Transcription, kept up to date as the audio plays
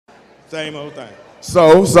Same old thing.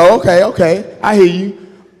 So, okay. I hear you.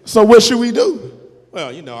 So what should we do?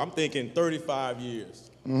 Well, you know, I'm thinking 35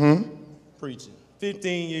 years preaching,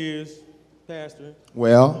 15 years pastoring.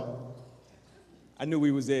 Well, I knew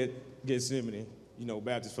we was at Gethsemane. You know,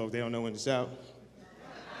 Baptist folk, they don't know when to shout.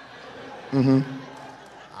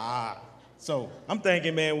 So I'm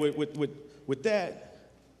thinking, man, with that,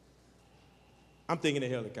 I'm thinking a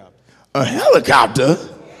helicopter. a helicopter?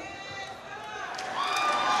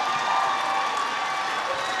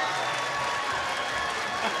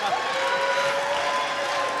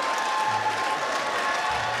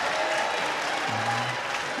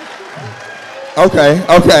 Okay.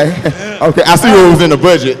 I see what was in the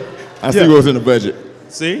budget. See what was in the budget.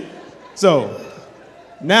 See? So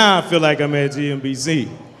now I feel like I'm at GMBC.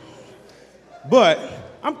 But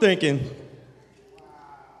I'm thinking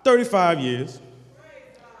 35 years,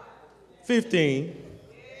 15,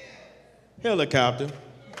 helicopter.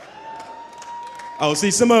 Oh,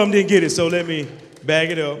 see, some of them didn't get it, so let me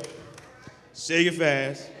bag it up, shake it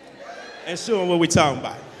fast, and show them what we're talking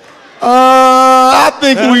about. I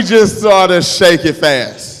think we just ought to shake it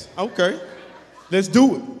fast. Okay, let's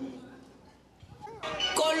do it.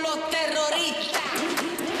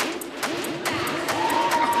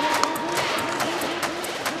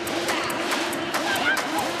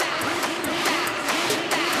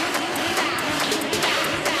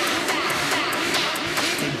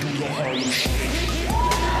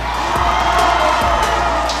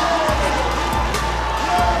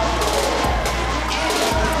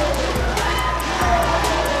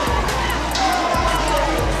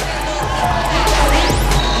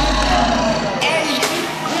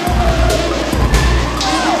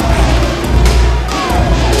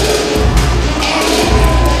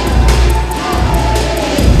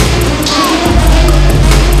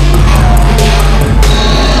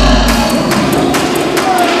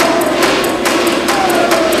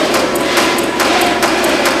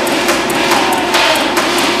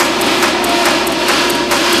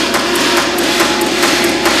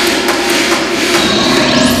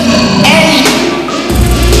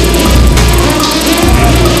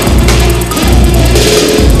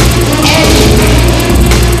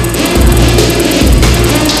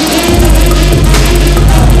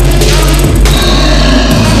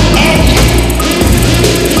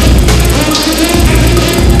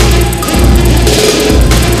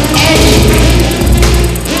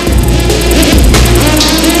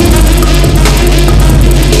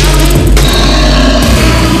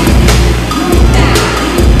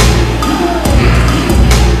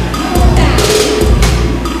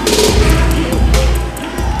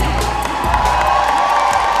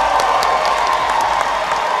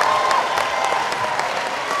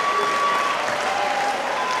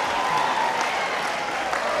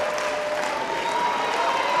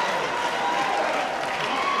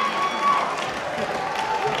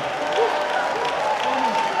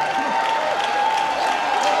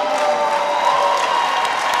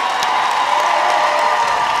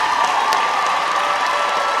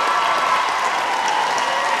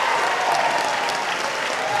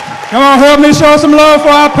 Come on, help me show some love for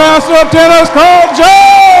our pastor of tennis, Carl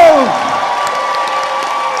Jones.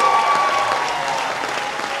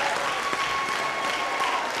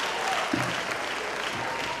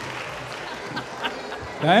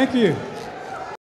 Thank you.